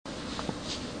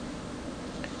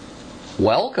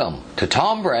Welcome to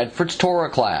Tom Bradford's Torah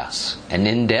class, an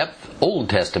in-depth Old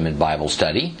Testament Bible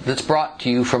study that's brought to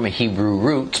you from a Hebrew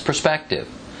roots perspective.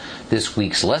 This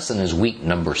week's lesson is week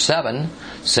number 7,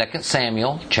 2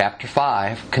 Samuel chapter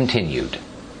 5, continued.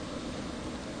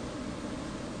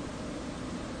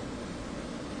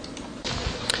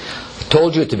 I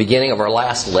told you at the beginning of our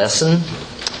last lesson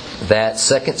that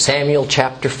 2 Samuel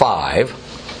chapter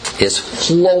 5 is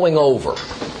flowing over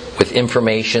with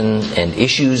information and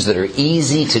issues that are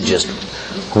easy to just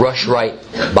rush right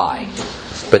by.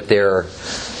 But they're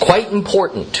quite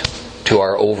important to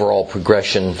our overall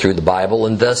progression through the Bible,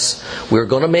 and thus we're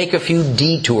going to make a few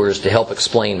detours to help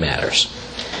explain matters.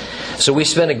 So we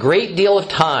spent a great deal of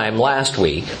time last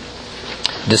week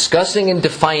discussing and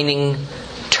defining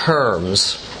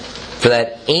terms for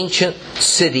that ancient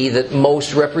city that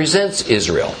most represents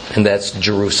Israel, and that's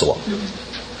Jerusalem.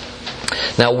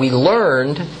 Now we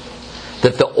learned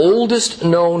that the oldest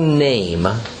known name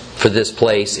for this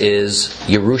place is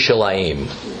Yerushalayim.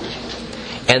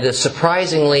 And that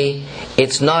surprisingly,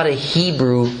 it's not a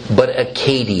Hebrew but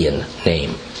Akkadian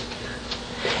name.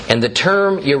 And the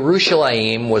term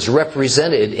Yerushalayim was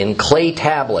represented in clay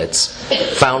tablets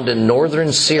found in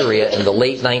northern Syria in the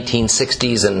late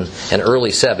 1960s and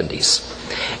early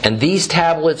 70s. And these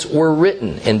tablets were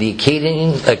written in the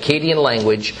Akkadian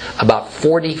language about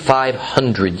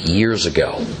 4,500 years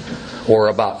ago, or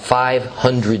about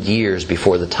 500 years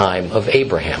before the time of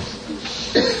Abraham.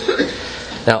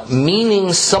 Now,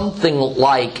 meaning something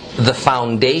like the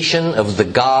foundation of the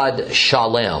god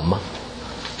Shalem,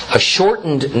 a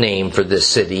shortened name for this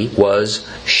city was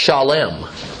Shalem.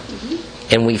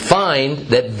 And we find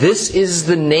that this is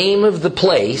the name of the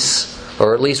place,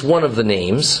 or at least one of the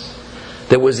names,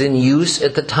 that was in use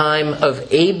at the time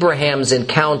of Abraham's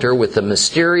encounter with the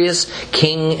mysterious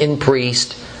king and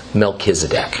priest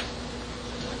Melchizedek.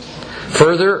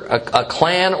 Further, a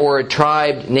clan or a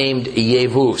tribe named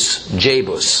Jebus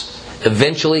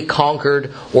eventually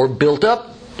conquered or built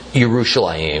up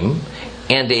Yerushalayim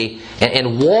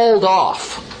and walled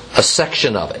off a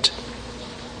section of it.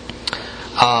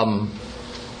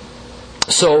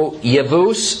 So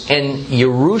Jebus and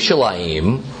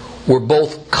Yerushalayim were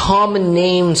both common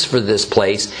names for this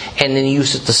place and in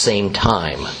use at the same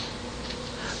time.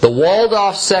 The walled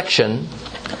off section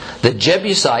the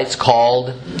Jebusites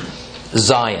called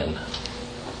Zion.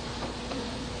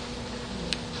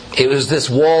 It was this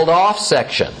walled off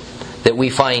section that we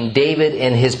find David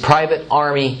and his private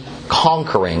army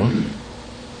conquering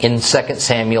in 2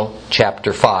 Samuel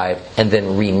chapter 5 and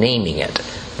then renaming it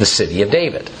the City of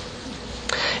David.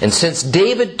 And since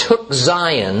David took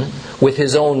Zion with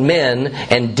his own men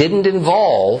and didn't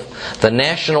involve the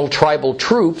national tribal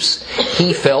troops,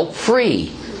 he felt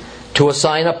free to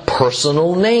assign a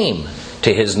personal name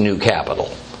to his new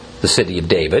capital, the City of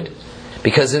David,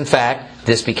 because in fact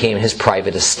this became his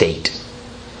private estate.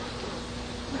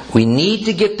 We need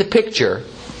to get the picture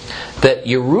that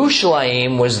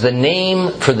Yerushalayim was the name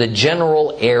for the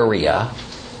general area.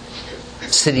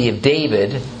 City of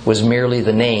David was merely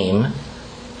the name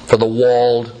for the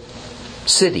walled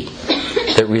city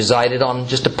that resided on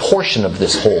just a portion of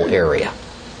this whole area.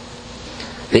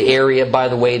 The area, by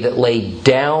the way, that lay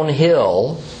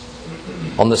downhill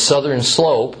on the southern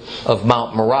slope of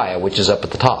Mount Moriah, which is up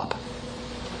at the top.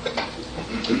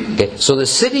 Okay, so the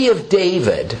City of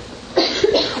David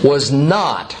was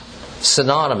not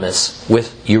synonymous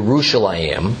with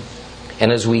Yerushalayim,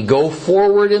 and as we go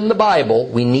forward in the Bible,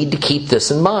 we need to keep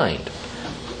this in mind.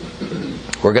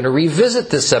 We're going to revisit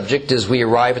this subject as we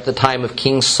arrive at the time of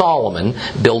King Solomon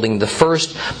building the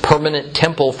first permanent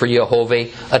temple for Jehovah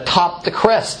atop the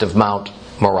crest of Mount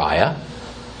Moriah,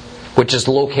 which is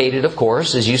located, of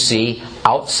course, as you see,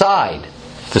 outside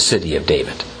the City of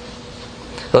David.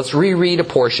 Let's reread a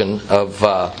portion of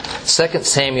 2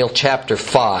 Samuel chapter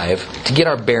 5 to get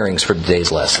our bearings for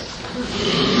today's lesson.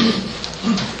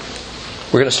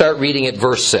 We're going to start reading at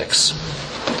verse 6.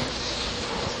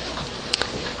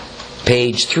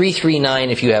 Page 339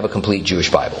 if you have a complete Jewish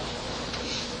Bible.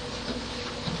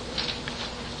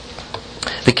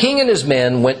 The king and his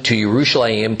men went to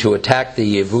Yerushalayim to attack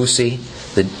the Yevusi,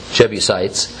 the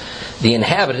Jebusites, the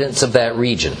inhabitants of that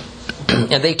region.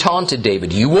 And they taunted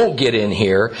David, "You won't get in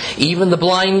here. Even the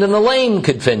blind and the lame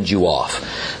could fend you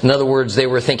off." In other words, they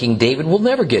were thinking David will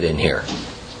never get in here.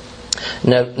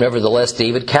 Nevertheless,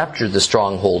 David captured the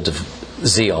stronghold of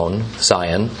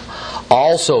Zion,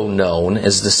 also known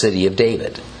as the City of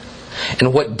David.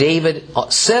 And what David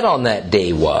said on that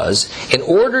day was, in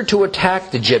order to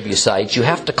attack the Jebusites, you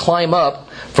have to climb up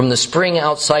from the spring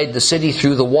outside the city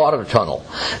through the water tunnel.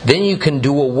 Then you can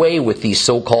do away with these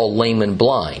so-called lame and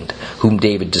blind. whom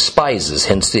David despises.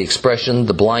 Hence the expression,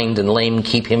 the blind and lame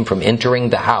keep him from entering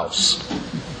the house.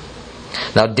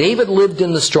 Now David lived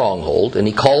in the stronghold, and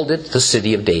he called it the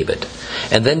city of David.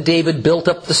 And then David built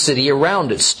up the city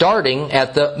around it, starting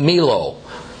at the Millo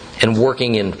and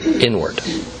working inward.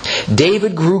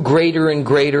 David grew greater and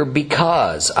greater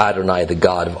because Adonai, the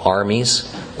God of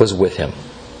armies, was with him.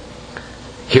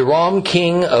 Hiram,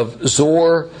 king of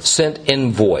Zor, sent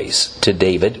envoys to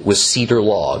David with cedar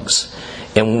logs.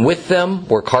 And with them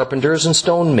were carpenters and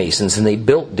stonemasons, and they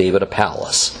built David a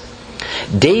palace.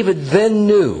 David then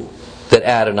knew that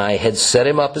Adonai had set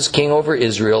him up as king over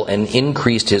Israel and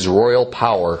increased his royal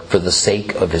power for the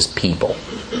sake of his people.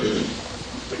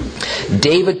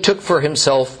 David took for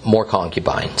himself more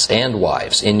concubines and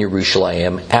wives in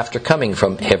Jerusalem after coming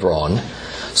from Hebron,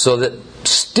 so that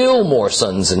still more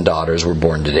sons and daughters were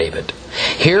born to David.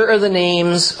 Here are the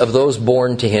names of those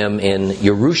born to him in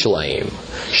Jerusalem: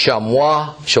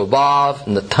 Shammua, Shobab,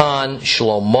 Natan,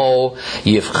 Shlomo,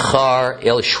 Yivchar,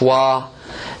 Elishua,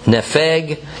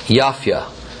 Nepheg, Yafia,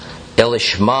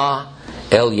 Elishma,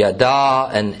 Eliada,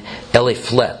 and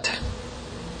Eliphelet.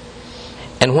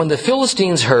 And when the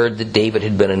Philistines heard that David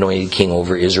had been anointed king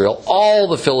over Israel, all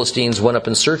the Philistines went up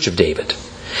in search of David.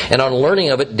 And on learning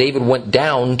of it, David went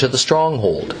down to the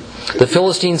stronghold. The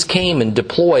Philistines came and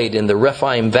deployed in the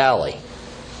Rephaim valley.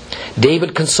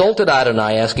 David consulted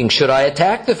Adonai, asking, "Should I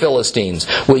attack the Philistines?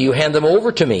 Will you hand them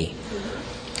over to me?"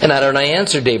 And Adonai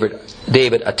answered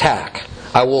David, "Attack.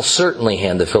 I will certainly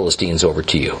hand the Philistines over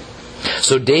to you."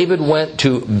 So David went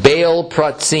to Baal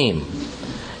Pratzim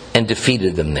and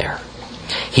defeated them there.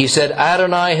 He said,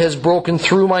 "Adonai has broken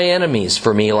through my enemies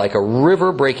for me like a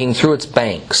river breaking through its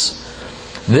banks."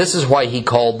 This is why he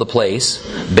called the place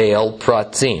Baal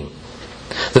Pratzim.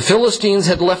 The Philistines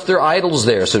had left their idols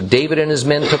there, so David and his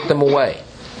men took them away.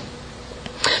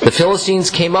 The Philistines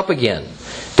came up again,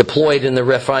 deployed in the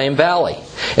Rephaim valley.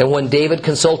 And when David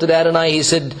consulted Adonai, he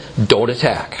said, "Don't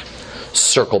attack.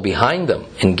 Circle behind them,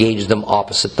 engage them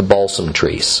opposite the balsam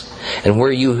trees. And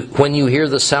when you hear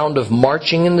the sound of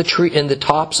marching in the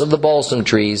tops of the balsam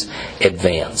trees,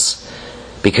 advance.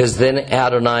 Because then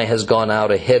Adonai has gone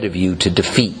out ahead of you to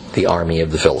defeat the army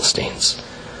of the Philistines."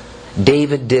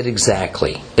 David did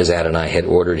exactly as Adonai had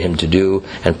ordered him to do,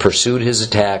 and pursued his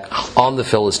attack on the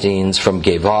Philistines from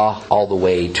Gevah all the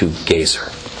way to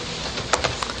Gezer.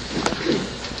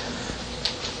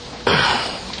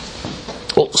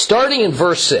 Well, starting in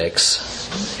verse 6,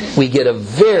 we get a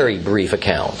very brief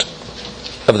account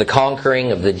of the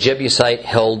conquering of the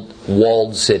Jebusite-held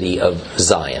walled city of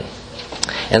Zion.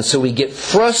 And so we get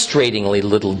frustratingly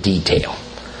little detail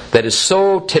that is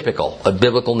so typical of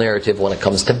biblical narrative when it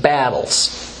comes to battles.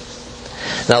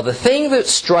 Now, the thing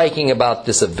that's striking about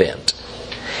this event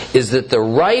is that the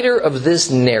writer of this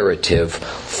narrative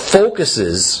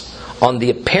focuses on the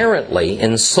apparently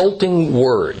insulting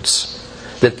words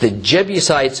that the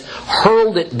Jebusites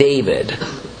hurled at David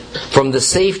from the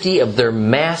safety of their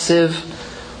massive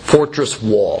fortress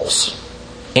walls.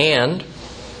 And,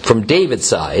 from David's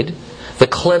side, the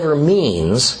clever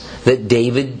means that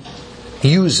David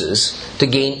uses to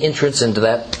gain entrance into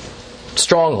that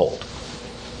stronghold.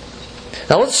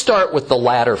 Now let's start with the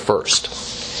latter first.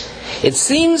 It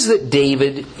seems that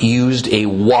David used a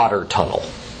water tunnel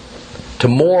to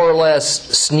more or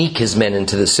less sneak his men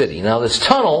into the city. Now this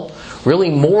tunnel, really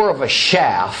more of a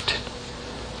shaft,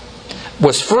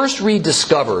 was first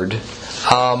rediscovered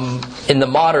in the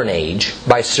modern age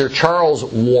by Sir Charles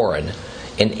Warren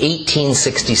in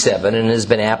 1867 and has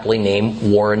been aptly named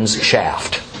Warren's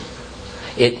Shaft.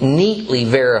 It neatly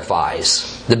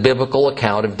verifies the biblical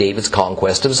account of David's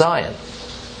conquest of Zion.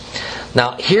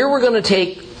 Now here we're going to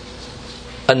take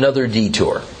another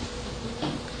detour.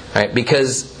 Right,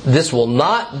 because this will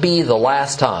not be the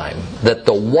last time that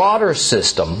the water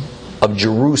system of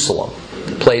Jerusalem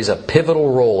plays a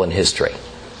pivotal role in history.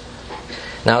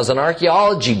 Now, as an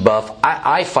archaeology buff,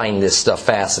 I find this stuff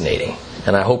fascinating,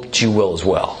 and I hope that you will as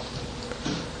well.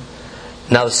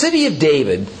 Now, the city of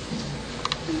David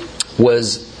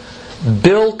was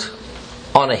built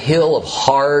on a hill of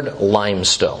hard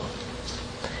limestone,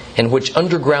 in which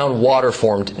underground water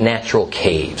formed natural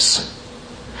caves.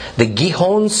 The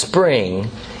Gihon spring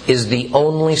is the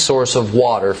only source of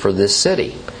water for this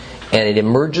city, and it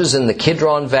emerges in the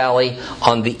Kidron Valley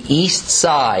on the east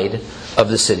side of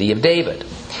the city of David.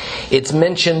 It's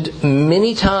mentioned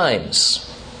many times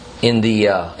in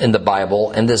the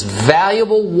Bible, and this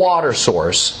valuable water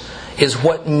source is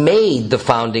what made the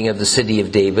founding of the city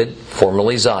of David,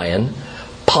 formerly Zion,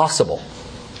 possible.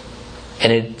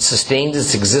 And it sustained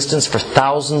its existence for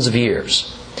thousands of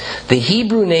years. The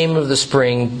Hebrew name of the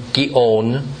spring,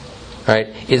 Gihon, right,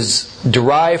 is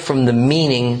derived from the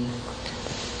meaning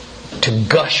to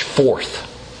gush forth.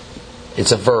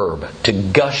 It's a verb, to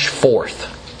gush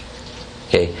forth.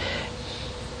 Okay.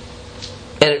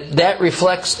 And that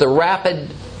reflects the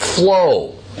rapid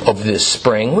flow of this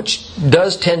spring, which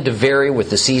does tend to vary with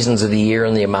the seasons of the year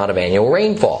and the amount of annual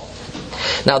rainfall.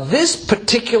 Now, this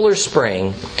particular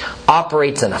spring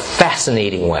operates in a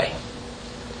fascinating way.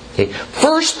 Okay.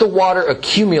 First, the water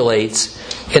accumulates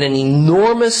in an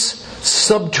enormous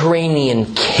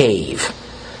subterranean cave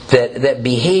that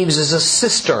behaves as a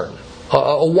cistern,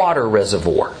 a water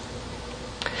reservoir.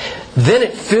 Then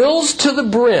it fills to the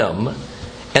brim,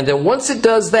 and then once it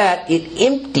does that, it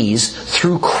empties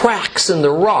through cracks in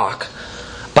the rock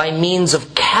by means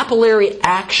of capillary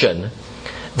action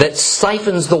that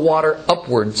siphons the water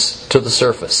upwards to the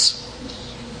surface.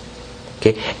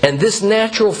 Okay? And this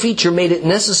natural feature made it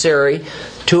necessary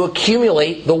to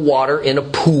accumulate the water in a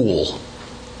pool.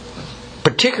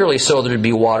 Particularly so there would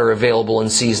be water available in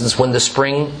seasons when the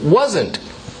spring wasn't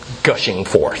gushing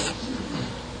forth.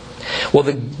 Well,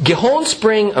 the Gihon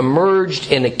spring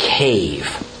emerged in a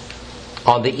cave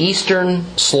on the eastern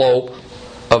slope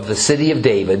of the city of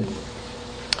David,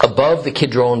 above the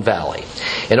Kidron Valley.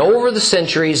 And over the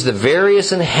centuries, the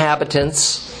various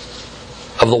inhabitants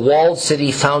of the walled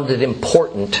city found it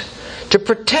important to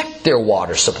protect their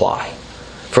water supply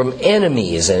from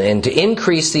enemies and to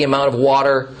increase the amount of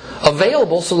water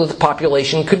available so that the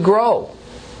population could grow.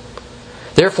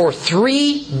 Therefore,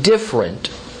 3 different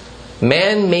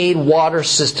man-made water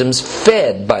systems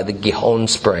fed by the Gihon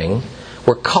spring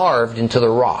were carved into the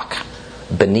rock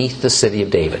beneath the city of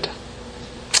David.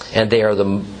 And they are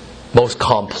the most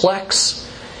complex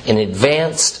and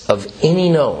advanced of any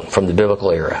known from the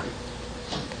biblical era.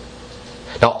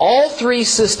 Now, all 3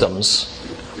 systems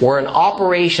were in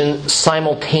operation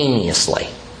simultaneously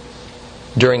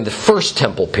during the first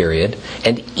temple period,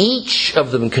 and each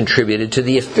of them contributed to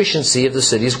the efficiency of the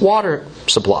city's water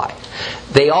supply.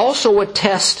 They also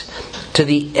attest to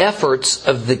the efforts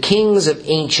of the kings of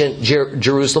ancient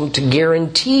Jerusalem to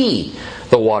guarantee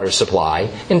the water supply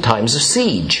in times of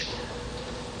siege.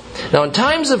 Now, in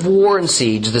times of war and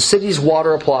siege, the city's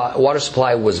water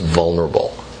supply was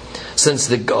vulnerable, since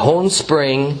the Gihon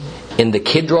spring in the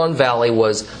Kidron Valley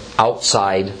was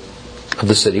outside of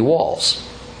the city walls.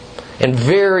 And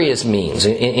various means,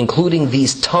 including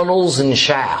these tunnels and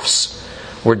shafts,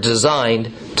 were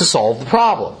designed to solve the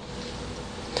problem.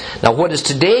 Now, what is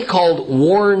today called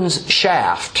Warren's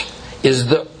Shaft is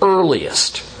the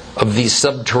earliest of these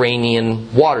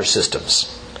subterranean water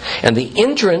systems. And the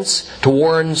entrance to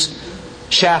Warren's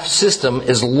Shaft system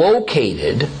is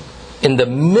located in the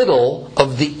middle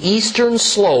of the eastern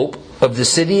slope of the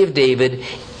city of David,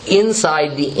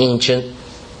 inside the ancient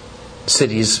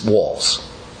city's walls.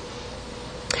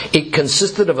 It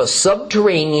consisted of a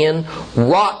subterranean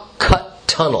rock-cut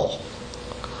tunnel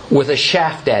with a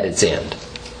shaft at its end.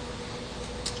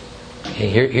 Okay,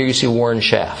 here you see Warren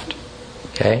Shaft.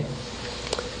 Okay?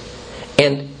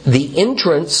 And at the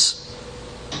entrance,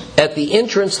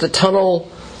 the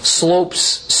tunnel slopes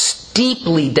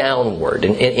steeply downward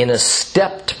in a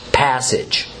stepped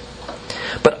passage.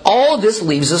 But all of this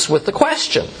leaves us with the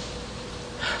question: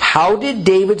 how did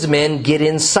David's men get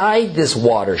inside this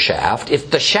water shaft if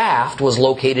the shaft was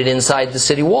located inside the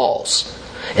city walls?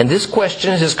 And this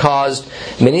question has caused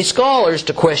many scholars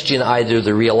to question either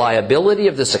the reliability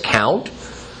of this account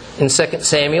in 2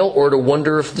 Samuel or to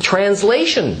wonder if the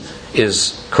translation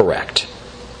is correct.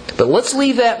 But let's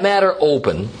leave that matter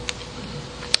open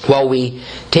while we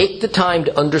take the time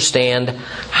to understand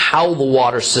how the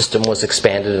water system was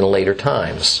expanded in later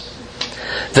times.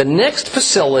 The next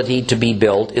facility to be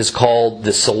built is called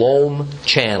the Siloam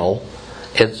Channel,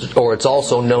 or it's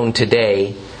also known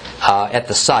today at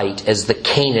the site as the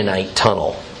Canaanite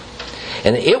Tunnel.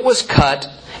 And it was cut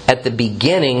at the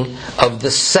beginning of the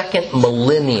 2nd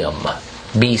millennium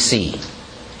BC.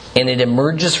 And it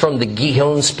emerges from the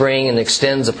Gihon spring and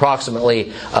extends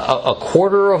approximately a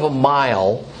quarter of a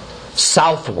mile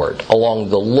southward along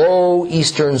the low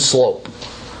eastern slope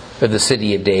of the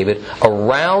city of David,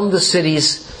 around the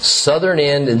city's southern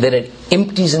end, and then it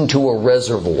empties into a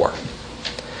reservoir.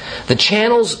 The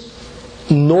channel's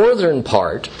northern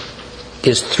part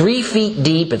is 3 feet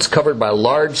deep. It's covered by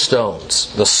large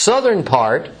stones. The southern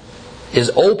part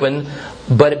is open,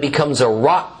 but it becomes a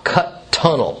rock-cut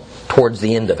tunnel towards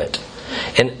the end of it.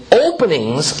 And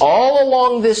openings all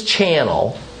along this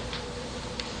channel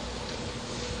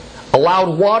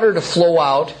allowed water to flow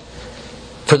out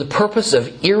for the purpose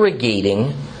of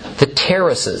irrigating the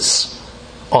terraces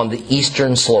on the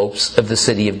eastern slopes of the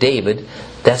city of David.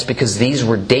 That's because these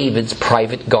were David's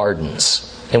private gardens.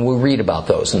 And we read about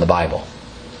those in the Bible.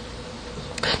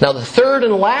 Now the third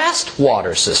and last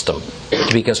water system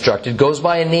to be constructed goes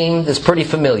by a name that's pretty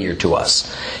familiar to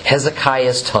us.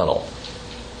 Hezekiah's Tunnel.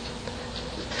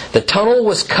 The tunnel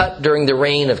was cut during the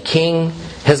reign of King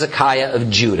Hezekiah of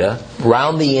Judah,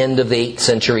 around the end of the 8th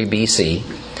century BC,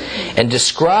 and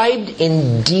described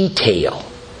in detail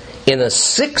in a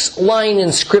 6-line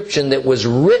inscription that was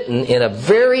written in a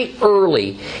very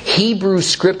early Hebrew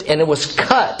script, and it was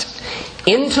cut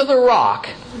into the rock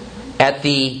at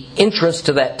the entrance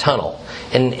to that tunnel.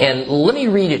 And let me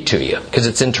read it to you, because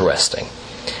it's interesting.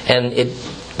 And it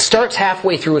starts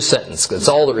halfway through a sentence. That's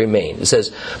all that remained. It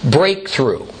says,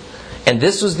 breakthrough. And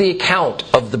this was the account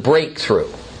of the breakthrough.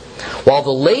 While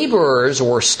the laborers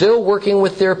were still working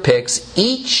with their picks,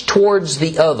 each towards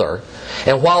the other,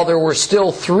 and while there were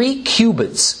still 3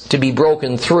 cubits to be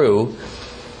broken through,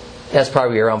 that's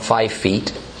probably around 5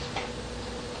 feet,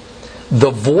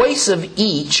 the voice of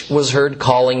each was heard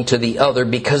calling to the other,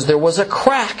 because there was a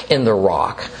crack in the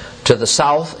rock to the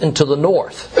south and to the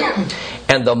north.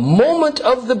 And the moment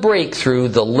of the breakthrough,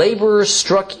 the laborers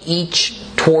struck each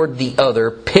toward the other,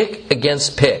 pick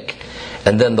against pick.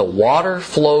 And then the water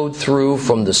flowed through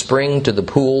from the spring to the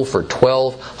pool for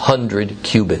 1,200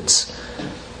 cubits.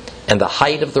 And the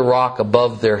height of the rock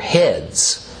above their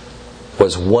heads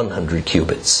was 100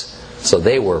 cubits. So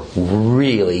they were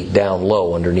really down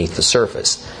low underneath the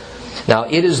surface. Now,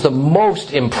 it is the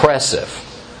most impressive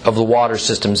of the water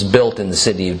systems built in the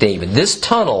city of David. This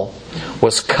tunnel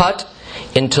was cut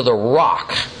into the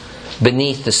rock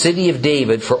beneath the city of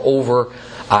David for over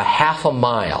a half a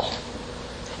mile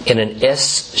in an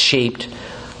S-shaped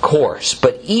course.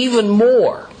 But even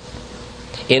more,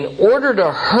 in order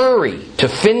to hurry to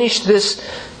finish this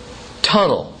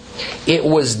tunnel, it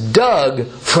was dug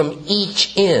from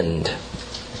each end,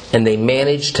 and they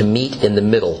managed to meet in the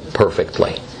middle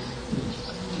perfectly.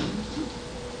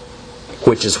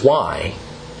 Which is why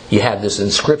you have this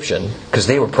inscription, because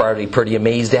they were probably pretty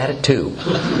amazed at it too.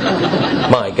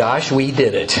 My gosh, we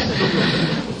did it.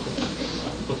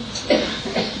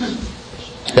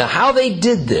 Now, how they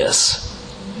did this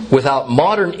without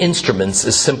modern instruments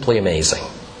is simply amazing.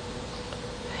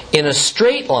 In a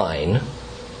straight line,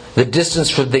 the distance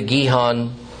from the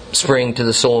Gihon spring to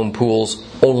the Siloam pools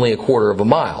only a quarter of a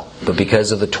mile, but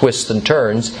because of the twists and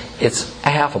turns, it's a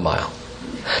half a mile.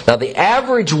 Now, the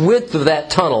average width of that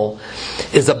tunnel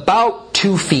is about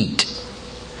 2 feet,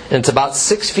 and it's about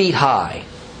 6 feet high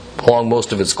along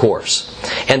most of its course.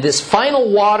 And this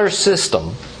final water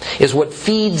system is what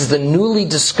feeds the newly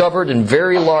discovered and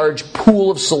very large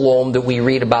pool of Siloam that we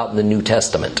read about in the New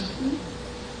Testament.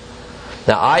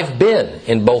 Now, I've been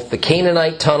in both the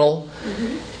Canaanite tunnel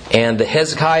and the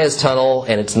Hezekiah's tunnel,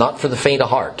 and it's not for the faint of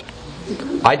heart.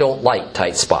 I don't like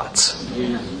tight spots.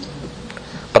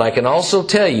 But I can also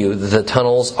tell you that the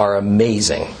tunnels are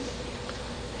amazing.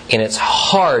 And it's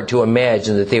hard to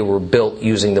imagine that they were built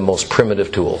using the most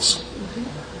primitive tools.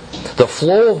 The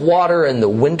flow of water in the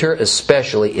winter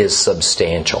especially is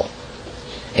substantial.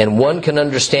 And one can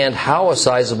understand how a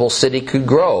sizable city could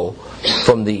grow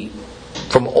from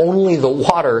only the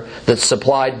water that's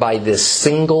supplied by this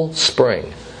single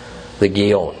spring, the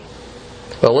Gihon.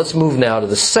 Well, let's move now to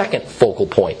the second focal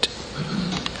point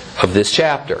of this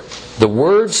chapter. The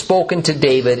words spoken to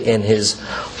David and his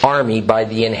army by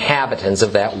the inhabitants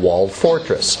of that walled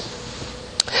fortress.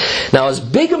 Now, as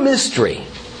big a mystery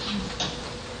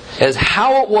as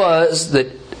how it was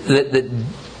that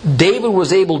David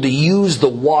was able to use the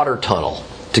water tunnel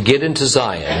to get into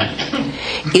Zion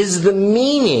is the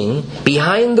meaning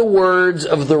behind the words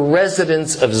of the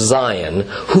residents of Zion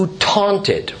who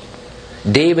taunted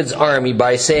David's army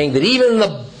by saying that even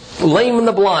the lame and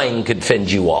the blind could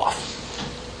fend you off.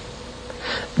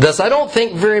 Thus, I don't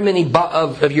think very many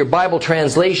of your Bible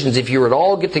translations, if you were to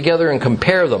all get together and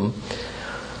compare them,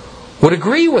 would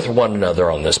agree with one another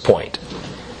on this point.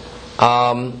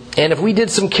 And if we did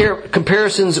some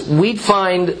comparisons, we'd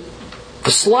find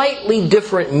slightly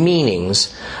different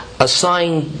meanings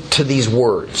assigned to these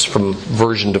words from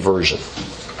version to version.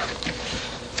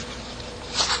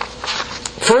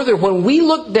 Further, when we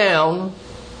look down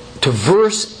to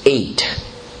verse 8,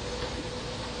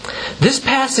 this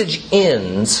passage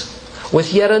ends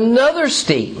with yet another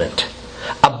statement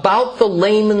about the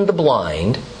lame and the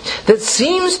blind that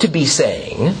seems to be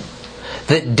saying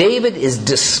that David is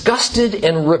disgusted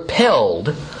and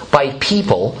repelled by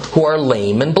people who are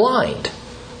lame and blind.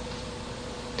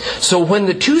 So when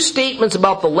the two statements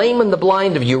about the lame and the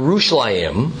blind of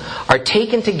Jerusalem are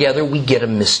taken together, we get a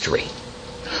mystery.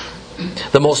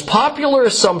 The most popular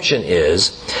assumption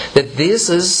is that this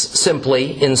is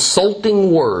simply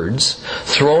insulting words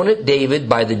thrown at David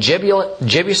by the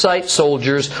Jebusite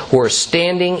soldiers who are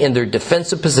standing in their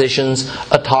defensive positions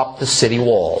atop the city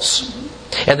walls.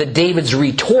 And that David's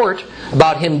retort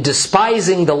about him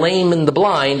despising the lame and the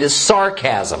blind is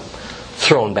sarcasm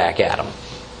thrown back at him.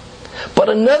 But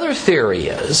another theory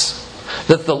is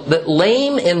that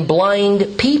lame and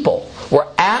blind people were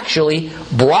actually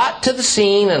brought to the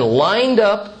scene and lined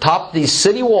up atop these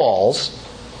city walls,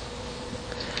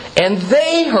 and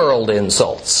they hurled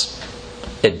insults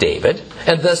at David.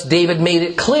 And thus David made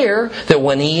it clear that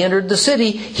when he entered the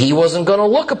city, he wasn't going to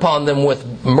look upon them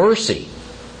with mercy,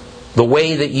 the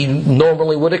way that you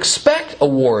normally would expect a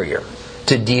warrior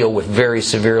to deal with very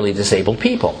severely disabled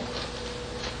people.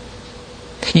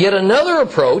 Yet another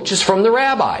approach is from the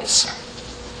rabbis.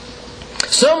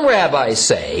 Some rabbis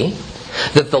say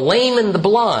that the lame and the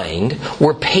blind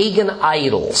were pagan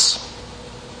idols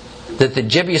that the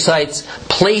Jebusites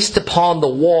placed upon the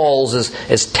walls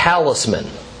as talisman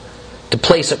to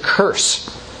place a curse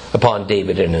upon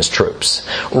David and his troops.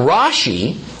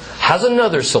 Rashi has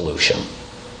another solution.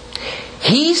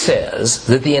 He says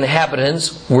that the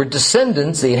inhabitants were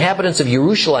descendants, the inhabitants of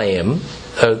Jerusalem,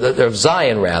 of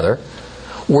Zion rather,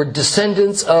 were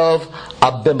descendants of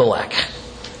Abimelech.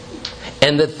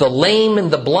 And that the lame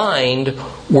and the blind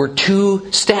were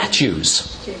two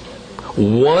statues.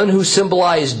 One who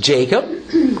symbolized Jacob,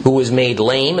 who was made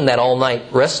lame in that all-night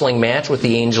wrestling match with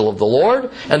the angel of the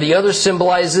Lord. And the other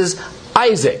symbolizes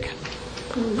Isaac,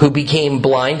 who became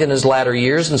blind in his latter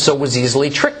years and so was easily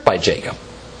tricked by Jacob.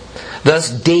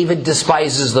 Thus, David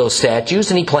despises those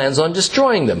statues and he plans on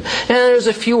destroying them. And there's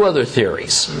a few other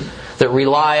theories that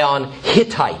rely on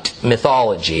Hittite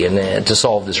mythology and to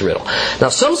solve this riddle. Now,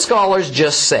 some scholars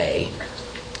just say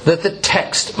that the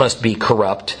text must be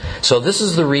corrupt, so this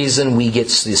is the reason we get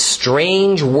this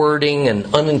strange wording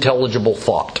and unintelligible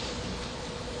thought.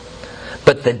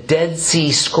 But the Dead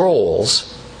Sea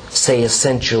Scrolls say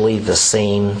essentially the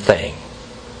same thing.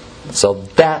 So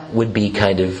that would be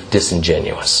kind of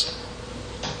disingenuous.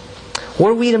 What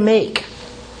are we to make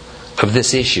of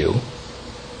this issue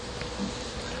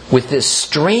with this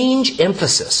strange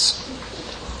emphasis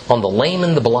on the lame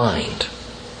and the blind?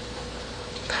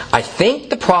 I think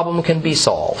the problem can be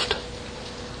solved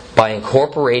by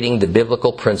incorporating the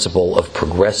biblical principle of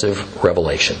progressive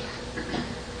revelation.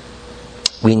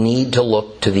 We need to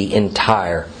look to the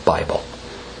entire Bible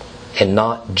and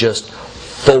not just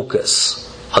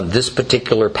focus on this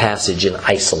particular passage in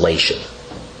isolation.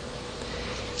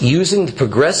 Using the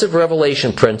progressive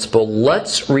revelation principle,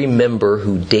 let's remember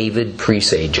who David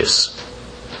presages: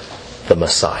 the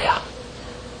Messiah.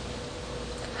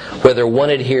 Whether one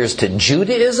adheres to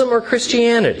Judaism or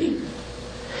Christianity,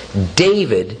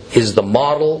 David is the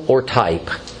model or type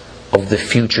of the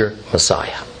future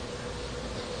Messiah.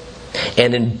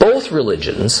 And in both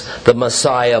religions, the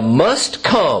Messiah must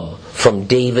come from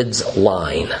David's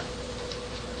line.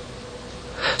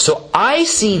 So I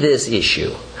see this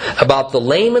issue about the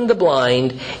lame and the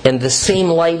blind in the same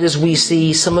light as we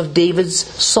see some of David's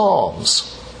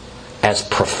Psalms, as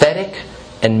prophetic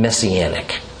and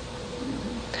messianic.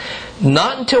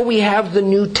 Not until we have the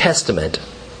New Testament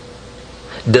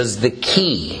does the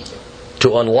key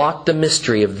to unlock the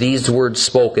mystery of these words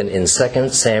spoken in 2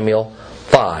 Samuel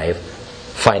 5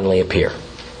 finally appear.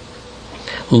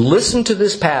 Listen to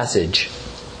this passage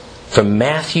from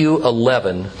Matthew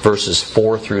 11, verses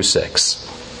 4 through 6.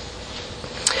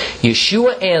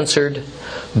 Yeshua answered,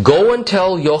 "Go and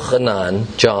tell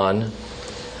Yochanan, John,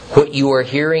 what you are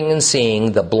hearing and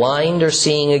seeing. The blind are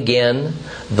seeing again,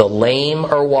 the lame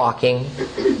are walking,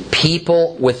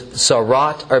 people with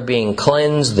sarat are being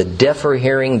cleansed, the deaf are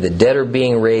hearing, the dead are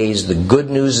being raised, the good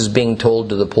news is being told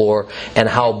to the poor, and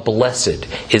how blessed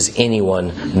is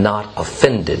anyone not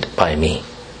offended by me."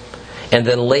 And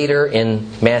then later in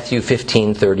Matthew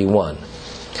 15:31,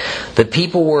 the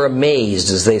people were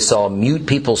amazed as they saw mute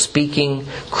people speaking,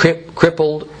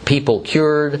 crippled people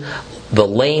cured, the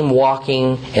lame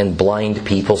walking, and blind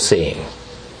people seeing.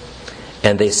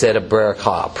 And they said a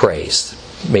barakah, praise,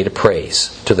 made a praise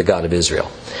to the God of Israel.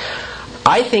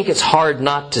 I think it's hard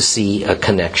not to see a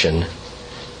connection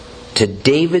to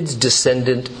David's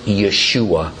descendant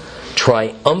Yeshua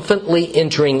triumphantly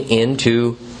entering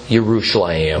into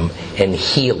Jerusalem and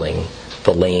healing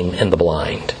the lame and the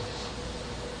blind.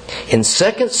 In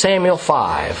 2 Samuel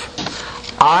 5,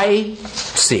 I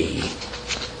see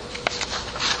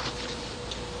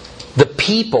the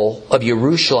people of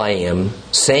Jerusalem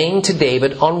saying to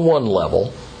David on one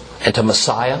level, and to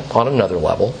Messiah on another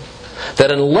level,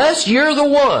 that unless you're the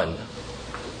one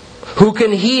who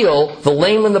can heal the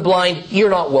lame and the blind, you're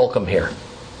not welcome here.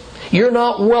 You're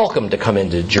not welcome to come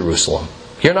into Jerusalem.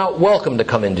 You're not welcome to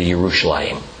come into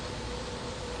Jerusalem.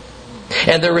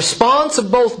 And the response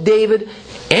of both David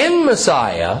and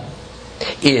Messiah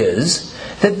is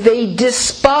that they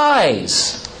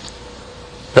despise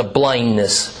the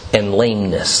blindness and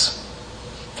lameness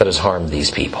that has harmed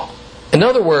these people. In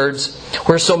other words,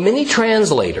 where so many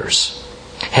translators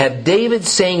have David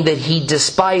saying that he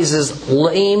despises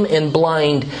lame and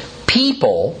blind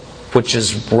people, which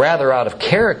is rather out of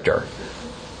character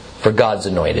for God's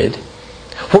anointed,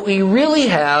 what we really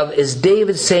have is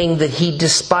David saying that he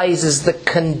despises the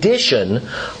condition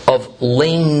of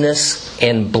lameness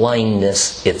and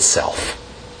blindness itself.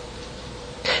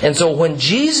 And so when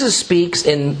Jesus speaks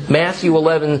in Matthew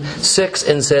 11:6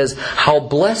 and says, "How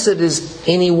blessed is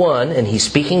anyone," and he's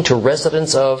speaking to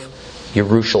residents of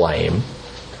Jerusalem,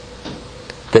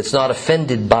 that's not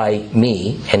offended by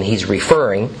me, and he's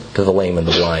referring to the lame and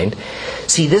the blind.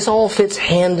 See, this all fits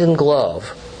hand in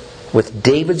glove with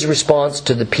David's response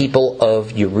to the people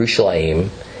of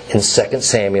Jerusalem in 2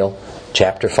 Samuel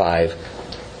chapter 5,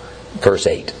 verse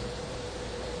 8.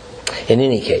 In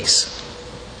any case,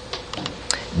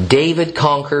 David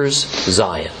conquers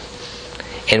Zion,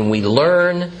 and we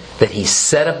learn that he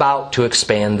set about to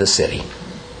expand the city.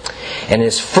 And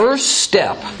his first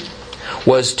step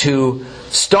was to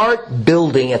start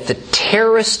building at the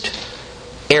terraced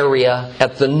area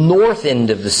at the north end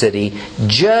of the city,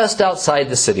 just outside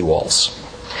the city walls,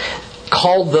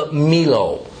 called the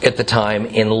Milo at the time,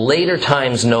 in later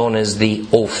times known as the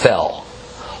Ophel.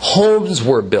 Homes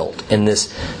were built in this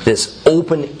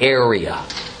open area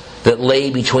that lay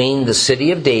between the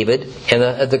city of David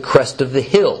and the crest of the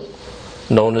hill,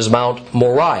 known as Mount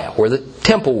Moriah, where the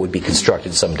temple would be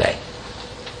constructed someday.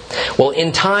 Well,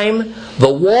 in time,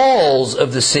 the walls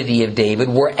of the city of David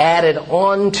were added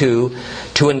on to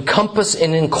encompass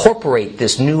and incorporate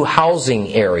this new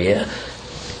housing area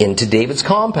into David's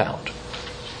compound.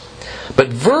 But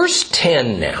verse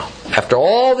 10 now, after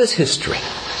all this history,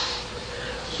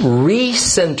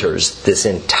 recenters this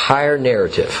entire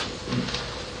narrative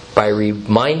by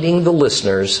reminding the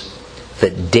listeners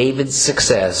that David's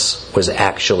success was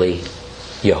actually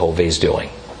Jehovah's doing.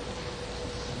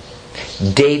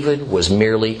 David was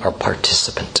merely a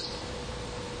participant.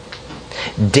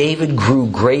 David grew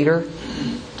greater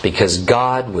because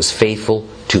God was faithful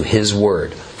to His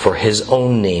word for His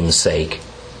own name's sake,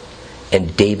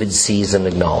 and David sees and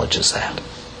acknowledges that.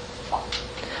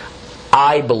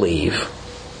 I believe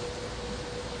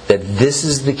that this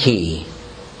is the key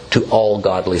to all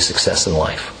godly success in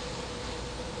life.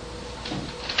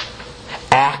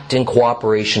 Act in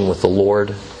cooperation with the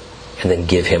Lord, and then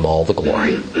give Him all the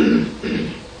glory.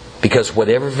 Because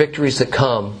whatever victories that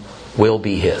come will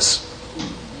be His.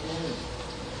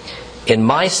 In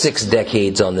my 6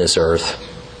 decades on this earth,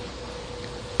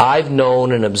 I've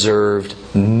known and observed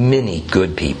many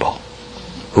good people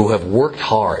who have worked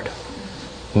hard,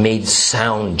 made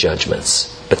sound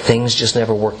judgments, but things just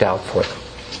never worked out for them.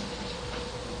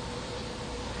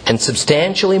 And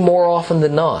substantially more often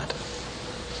than not,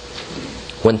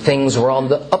 when things were on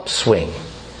the upswing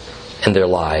in their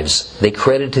lives, they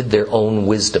credited their own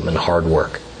wisdom and hard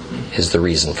work is the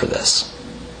reason for this.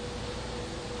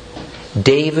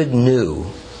 David knew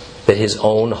that his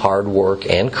own hard work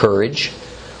and courage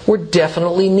were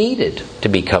definitely needed to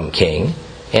become king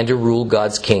and to rule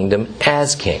God's kingdom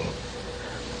as king.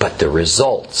 But the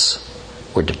results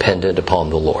were dependent upon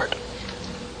the Lord.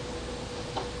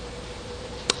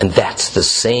 And that's the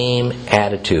same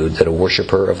attitude that a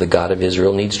worshiper of the God of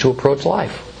Israel needs to approach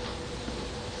life.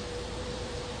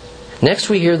 Next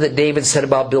we hear that David set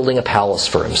about building a palace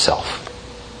for himself.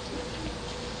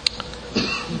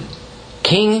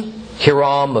 King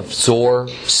Hiram of Zor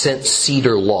sent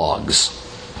cedar logs,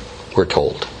 we're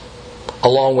told,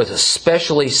 along with a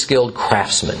specially skilled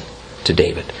craftsman to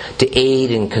David, to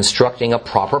aid in constructing a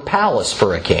proper palace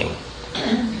for a king.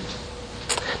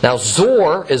 Now,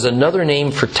 Zor is another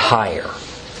name for Tyre,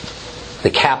 the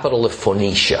capital of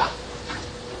Phoenicia.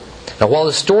 Now, while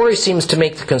the story seems to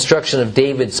make the construction of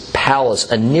David's palace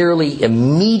a nearly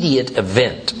immediate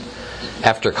event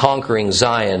after conquering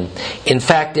Zion, in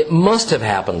fact, it must have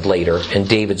happened later in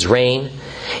David's reign.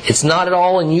 It's not at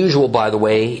all unusual, by the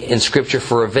way, in Scripture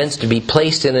for events to be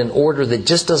placed in an order that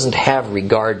just doesn't have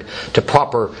regard to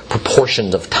proper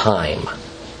proportions of time.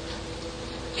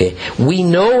 Okay. We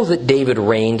know that David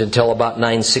reigned until about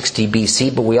 960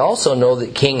 BC, but we also know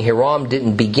that King Hiram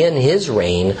didn't begin his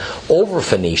reign over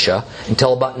Phoenicia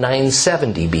until about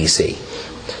 970 BC.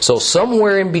 So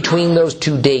somewhere in between those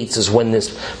two dates is when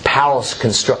this palace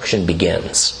construction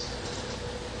begins.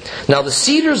 Now the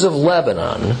cedars of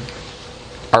Lebanon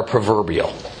are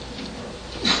proverbial,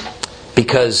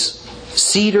 because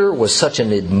cedar was such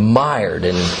an admired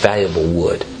and valuable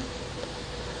wood.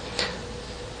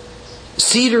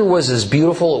 Cedar was as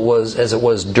beautiful as it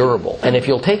was durable. And if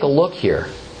you'll take a look here,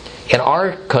 in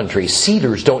our country,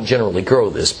 cedars don't generally grow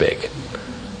this big.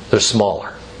 They're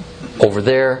smaller. Over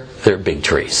there, they're big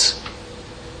trees.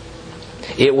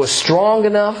 It was strong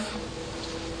enough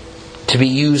to be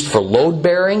used for load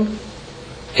bearing.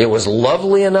 It was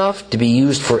lovely enough to be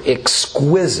used for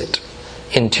exquisite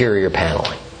interior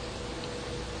paneling.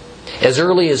 As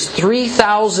early as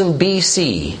 3000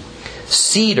 BC,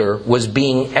 cedar was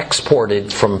being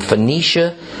exported from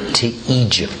Phoenicia to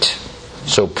Egypt.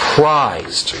 So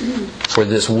prized for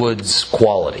this wood's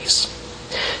qualities.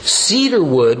 Cedar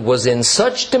wood was in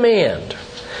such demand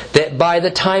that by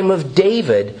the time of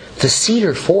David, the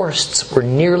cedar forests were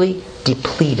nearly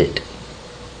depleted.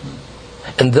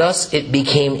 And thus it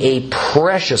became a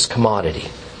precious commodity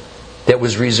that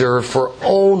was reserved for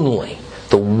only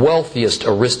the wealthiest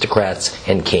aristocrats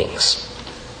and kings.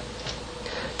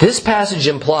 This passage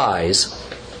implies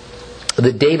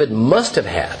that David must have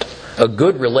had a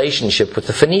good relationship with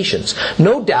the Phoenicians.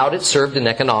 No doubt it served an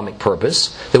economic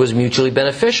purpose that was mutually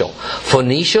beneficial.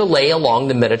 Phoenicia lay along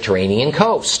the Mediterranean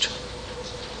coast.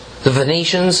 The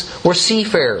Phoenicians were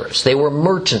seafarers. They were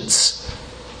merchants.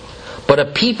 But a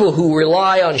people who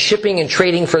rely on shipping and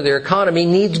trading for their economy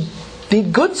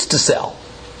need goods to sell.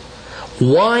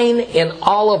 Wine and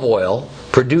olive oil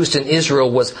produced in Israel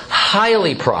was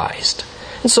highly prized.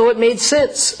 And so it made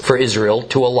sense for Israel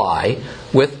to ally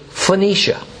with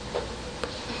Phoenicia.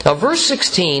 Now verse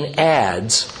 16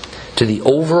 adds to the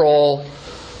overall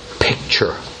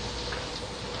picture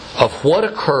of what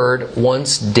occurred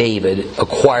once David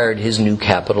acquired his new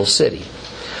capital city.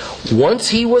 Once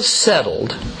he was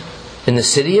settled in the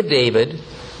city of David,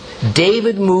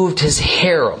 David moved his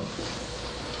harem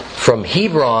from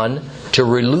Hebron to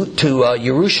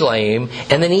Jerusalem,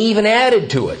 and then he even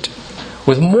added to it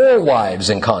with more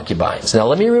wives and concubines. Now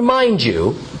let me remind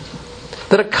you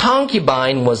that a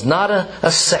concubine was not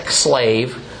a sex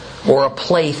slave or a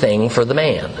plaything for the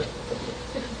man.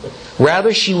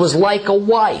 Rather, she was like a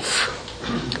wife.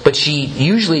 But she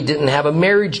usually didn't have a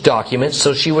marriage document,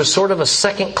 so she was sort of a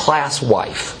second-class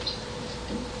wife.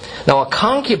 Now, a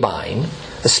concubine,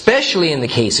 especially in the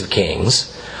case of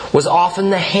kings, was often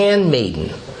the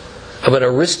handmaiden of an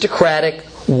aristocratic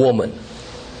woman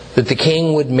that the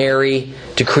king would marry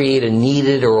to create a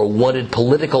needed or a wanted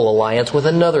political alliance with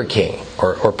another king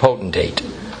or potentate.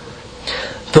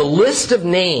 The list of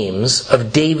names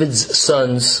of David's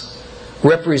sons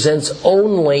represents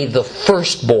only the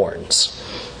firstborn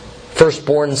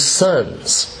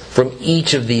sons from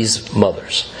each of these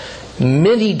mothers.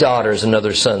 Many daughters and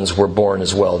other sons were born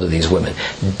as well to these women.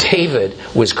 David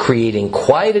was creating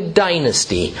quite a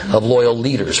dynasty of loyal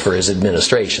leaders for his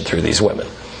administration through these women.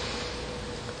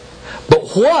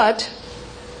 But what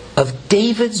of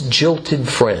David's jilted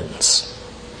friends,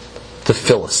 the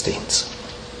Philistines?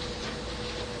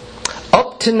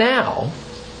 Up to now,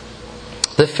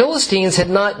 the Philistines had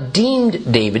not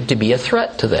deemed David to be a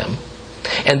threat to them.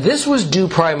 And this was due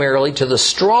primarily to the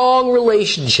strong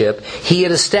relationship he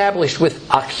had established with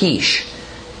Achish,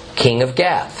 king of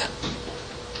Gath,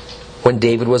 when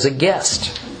David was a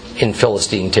guest in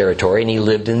Philistine territory and he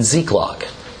lived in Ziklag.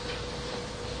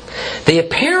 They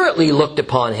apparently looked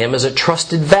upon him as a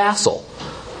trusted vassal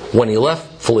when he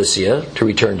left Philistia to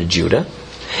return to Judah.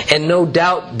 And no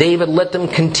doubt David let them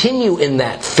continue in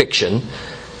that fiction,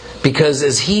 because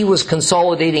as he was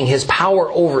consolidating his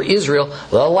power over Israel,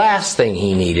 the last thing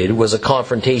he needed was a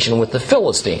confrontation with the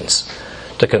Philistines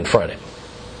to confront him.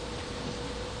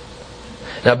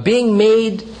 Now, being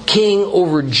made king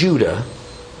over Judah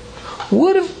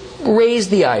would have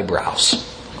raised the eyebrows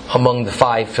among the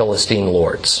 5 Philistine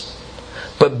lords.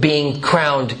 But being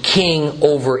crowned king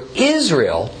over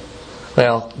Israel,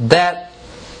 well, that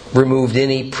removed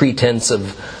any pretense of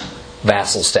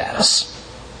vassal status.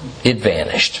 It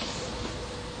vanished.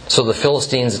 So the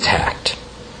Philistines attacked.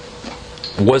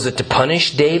 Was it to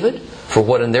punish David for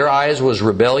what in their eyes was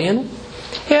rebellion?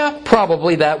 Yeah,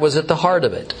 probably that was at the heart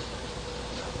of it.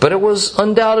 But it was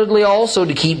undoubtedly also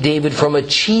to keep David from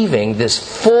achieving this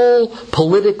full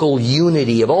political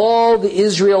unity of all the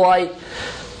Israelite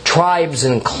tribes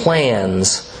and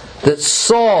clans that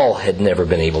Saul had never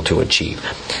been able to achieve.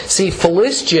 See,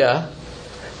 Philistia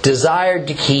desired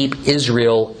to keep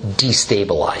Israel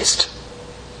destabilized.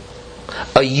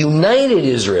 A united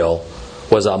Israel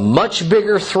was a much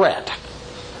bigger threat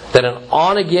than an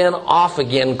on-again,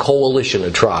 off-again coalition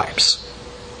of tribes.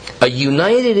 A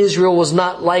united Israel was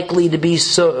not likely to be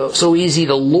so easy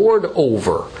to lord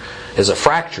over as a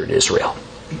fractured Israel.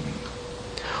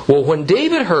 Well, when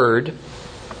David heard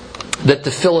that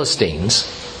the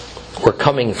Philistines were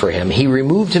coming for him, he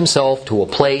removed himself to a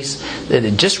place that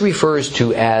it just refers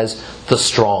to as the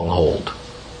stronghold.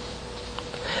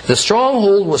 The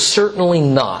stronghold was certainly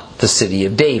not the city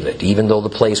of David, even though the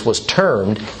place was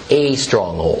termed a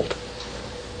stronghold.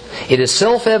 It is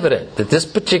self-evident that this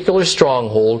particular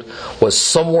stronghold was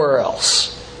somewhere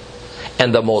else.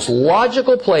 And the most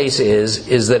logical place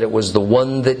is that it was the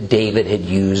one that David had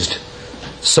used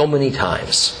so many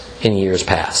times in years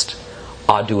past.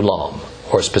 Adullam,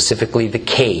 or specifically the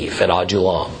cave at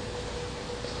Adullam.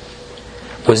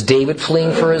 Was David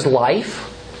fleeing for his life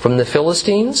from the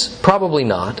Philistines? Probably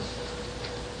not.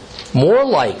 More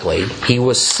likely, he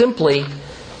was simply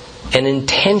and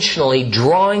intentionally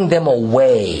drawing them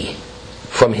away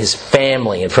from his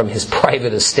family and from his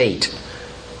private estate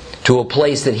to a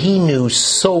place that he knew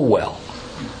so well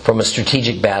from a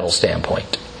strategic battle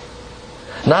standpoint.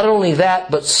 Not only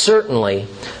that, but certainly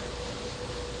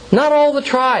not all the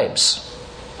tribes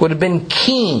would have been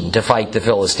keen to fight the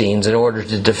Philistines in order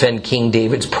to defend King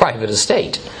David's private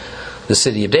estate, the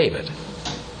city of David.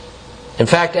 In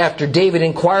fact, after David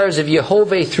inquires of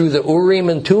Jehovah through the Urim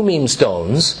and Thummim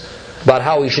stones about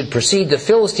how he should proceed, the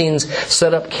Philistines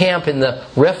set up camp in the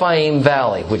Rephaim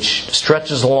Valley, which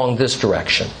stretches along this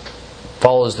direction,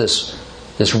 follows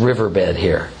this riverbed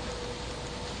here,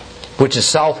 which is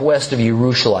southwest of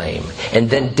Jerusalem. And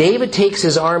then David takes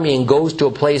his army and goes to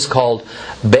a place called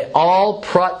Baal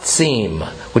Pratzim,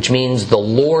 which means the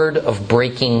Lord of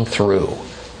breaking through.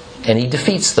 And he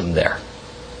defeats them there.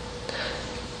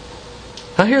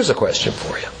 Now here's a question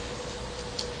for you.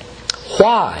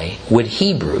 Why would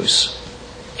Hebrews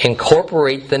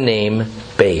incorporate the name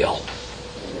Baal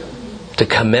to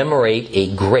commemorate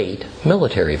a great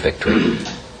military victory?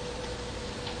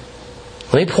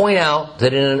 Let me point out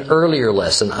that in an earlier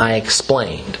lesson I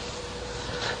explained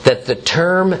that the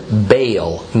term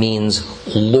Baal means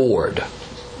Lord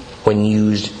when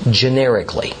used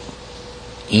generically,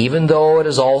 even though it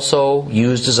is also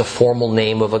used as a formal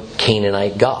name of a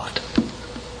Canaanite god.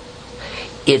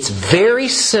 It's very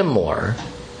similar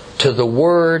to the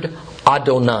word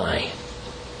Adonai,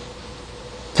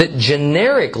 that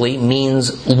generically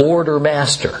means Lord or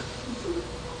Master.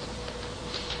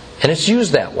 And it's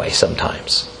used that way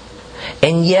sometimes.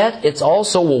 And yet it's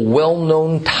also a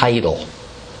well-known title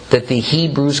that the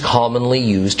Hebrews commonly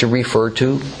used to refer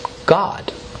to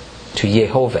God, to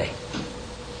Jehovah.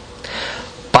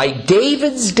 By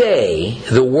David's day,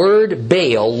 the word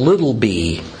Baal, little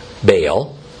b,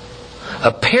 Baal,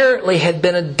 apparently had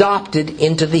been adopted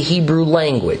into the Hebrew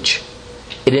language.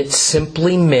 And it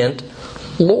simply meant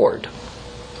Lord,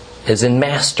 as in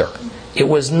master. It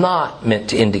was not meant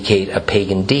to indicate a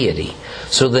pagan deity.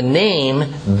 So the name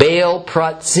Baal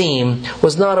Pratzim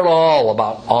was not at all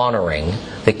about honoring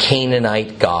the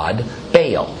Canaanite god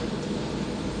Baal.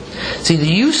 See, the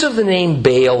use of the name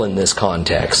Baal in this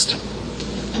context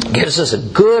gives us a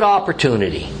good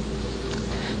opportunity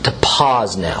to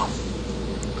pause now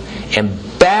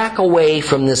and back away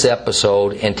from this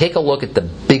episode and take a look at the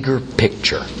bigger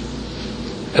picture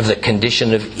of the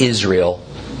condition of Israel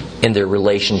in their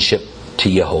relationship to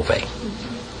Jehovah.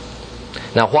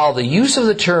 Now, while the use of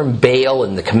the term Baal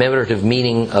in the commemorative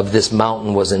meaning of this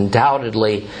mountain was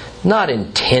undoubtedly not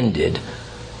intended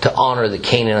to honor the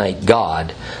Canaanite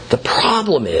god, the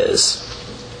problem is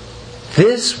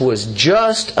this was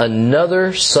just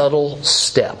another subtle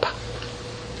step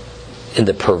in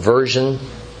the perversion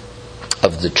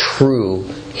of the true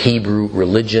Hebrew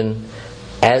religion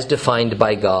as defined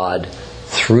by God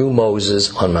through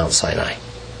Moses on Mount Sinai.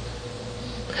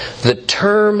 The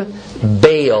term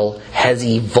Baal has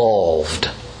evolved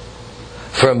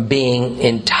from being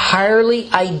entirely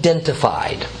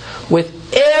identified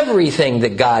with everything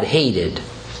that God hated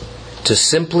to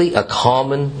simply a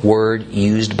common word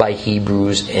used by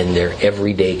Hebrews in their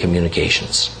everyday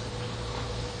communications.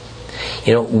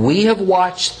 You know, we have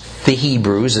watched the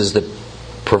Hebrews as the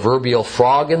proverbial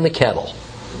frog in the kettle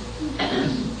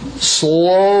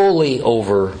slowly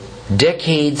over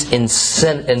decades and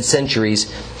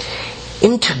centuries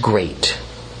integrate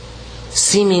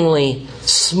seemingly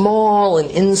small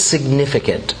and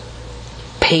insignificant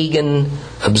pagan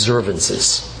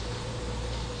observances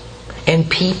and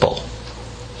people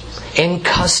and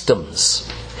customs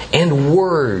and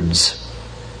words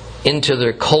into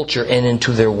their culture and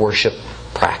into their worship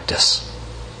practice.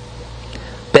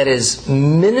 But as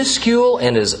minuscule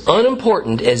and as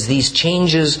unimportant as these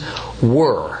changes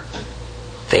were,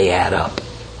 they add up.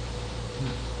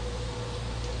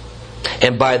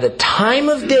 And by the time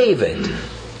of David,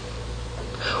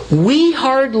 we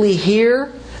hardly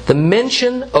hear the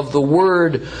mention of the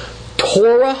word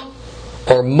Torah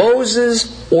or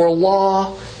Moses or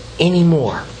law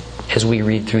anymore as we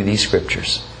read through these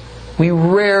scriptures. We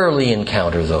rarely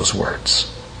encounter those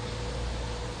words.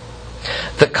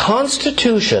 The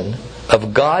constitution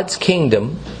of God's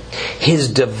kingdom,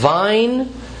 His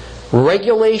divine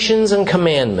regulations and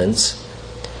commandments,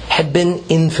 had been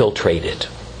infiltrated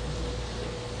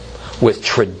with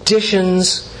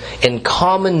traditions and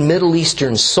common Middle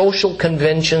Eastern social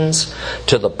conventions,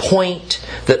 to the point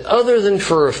that other than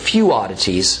for a few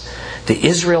oddities, the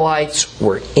Israelites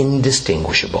were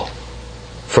indistinguishable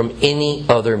from any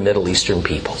other Middle Eastern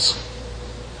peoples.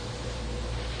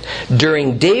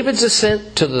 During David's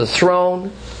ascent to the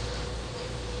throne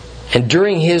and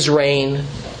during his reign,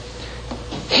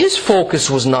 his focus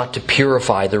was not to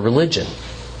purify the religion.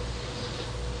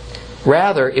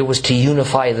 Rather, it was to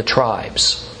unify the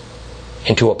tribes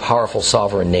into a powerful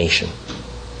sovereign nation.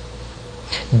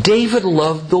 David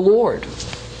loved the Lord,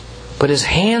 but his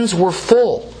hands were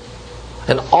full,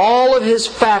 and all of his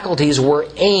faculties were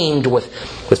aimed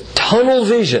with tunnel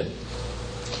vision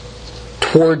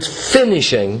towards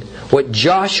finishing what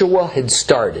Joshua had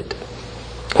started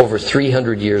over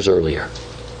 300 years earlier.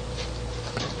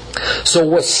 So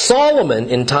with Solomon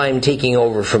in time taking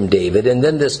over from David, and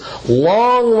then this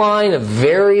long line of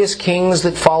various kings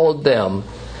that followed them,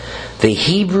 the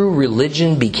Hebrew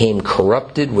religion became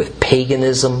corrupted with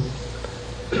paganism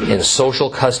and social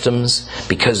customs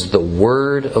because the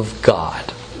Word of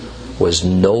God was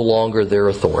no longer their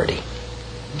authority,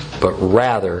 but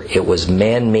rather it was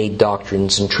man-made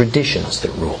doctrines and traditions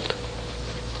that ruled.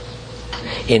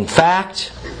 In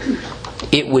fact,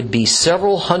 it would be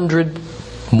several hundred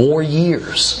more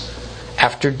years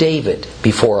after David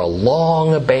before a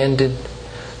long abandoned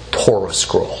Torah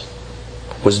scroll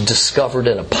was discovered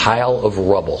in a pile of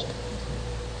rubble.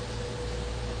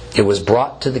 It was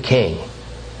brought to the king.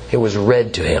 It was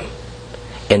read to him.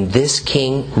 And this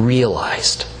king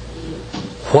realized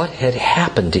what had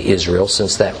happened to Israel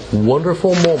since that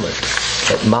wonderful moment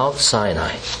at Mount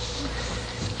Sinai.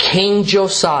 King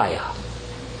Josiah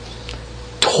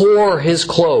tore his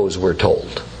clothes, we're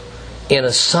told, in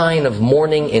a sign of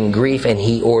mourning and grief, and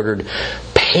he ordered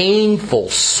painful,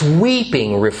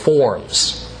 sweeping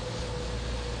reforms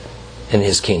in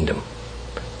his kingdom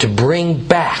to bring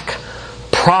back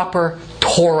proper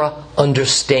Torah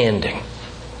understanding,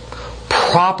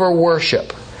 proper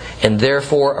worship, and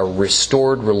therefore a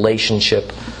restored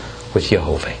relationship with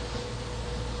Jehovah.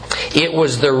 It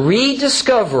was the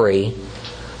rediscovery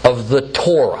of the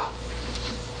Torah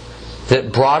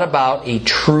that brought about a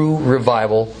true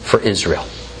revival for Israel.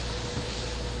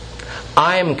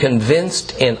 I am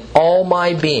convinced in all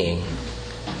my being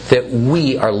that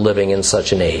we are living in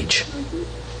such an age.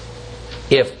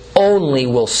 If only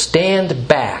we'll stand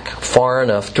back far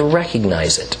enough to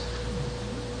recognize it.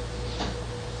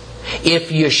 If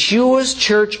Yeshua's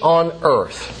church on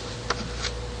earth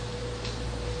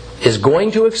is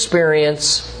going to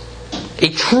experience a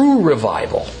true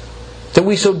revival that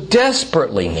we so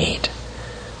desperately need,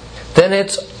 then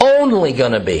it's only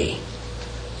going to be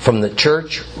from the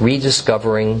church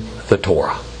rediscovering the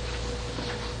Torah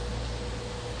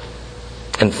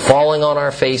and falling on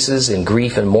our faces in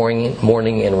grief and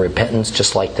mourning and repentance,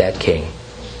 just like that king.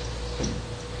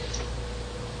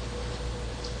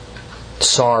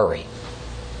 Sorry,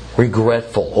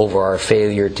 regretful over our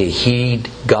failure to heed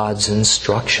God's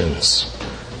instructions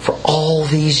for all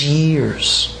these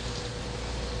years.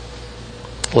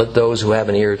 Let those who have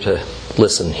an ear to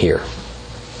listen hear.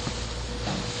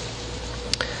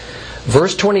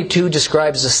 Verse 22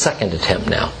 describes a second attempt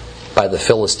now by the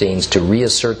Philistines to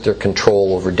reassert their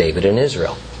control over David and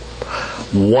Israel.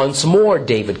 Once more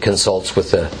David consults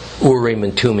with the Urim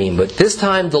and Thummim, but this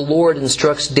time the Lord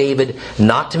instructs David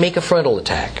not to make a frontal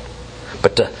attack,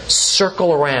 but to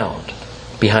circle around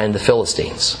behind the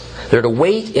Philistines. They're to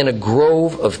wait in a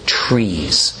grove of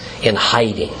trees in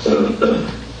hiding,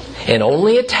 and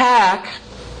only attack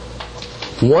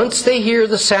once they hear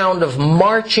the sound of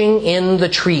marching in the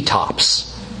treetops.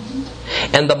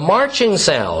 And the marching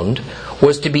sound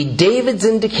was to be David's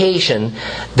indication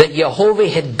that Jehovah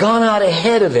had gone out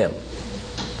ahead of him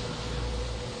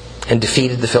and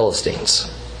defeated the Philistines.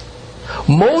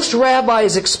 Most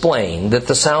rabbis explain that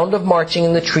the sound of marching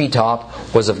in the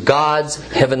treetop was of God's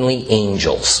heavenly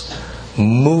angels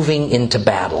moving into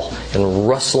battle and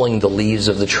rustling the leaves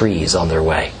of the trees on their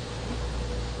way.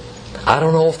 I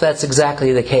don't know if that's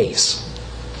exactly the case,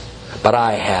 but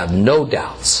I have no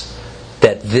doubts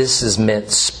that this is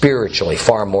meant spiritually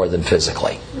far more than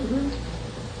physically.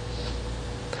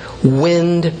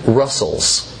 Wind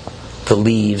rustles the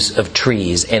leaves of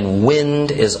trees, and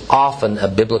wind is often a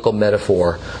biblical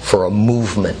metaphor for a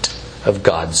movement of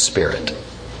God's Spirit.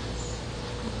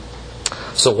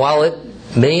 So while it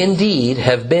may indeed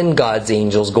have been God's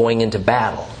angels going into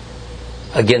battle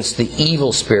against the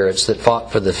evil spirits that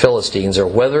fought for the Philistines, or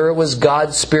whether it was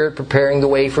God's Spirit preparing the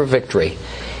way for victory,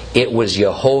 it was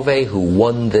Jehovah who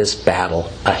won this battle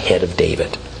ahead of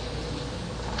David.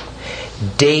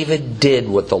 David did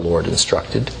what the Lord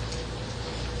instructed,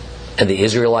 and the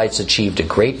Israelites achieved a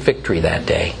great victory that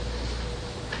day.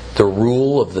 The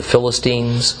rule of the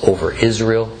Philistines over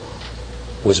Israel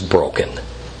was broken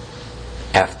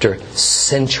after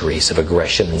centuries of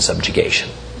aggression and subjugation.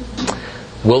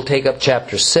 We'll take up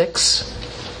chapter 6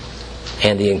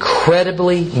 and the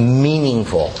incredibly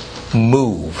meaningful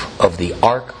move of the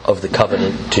Ark of the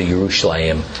Covenant to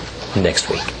Jerusalem next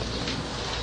week.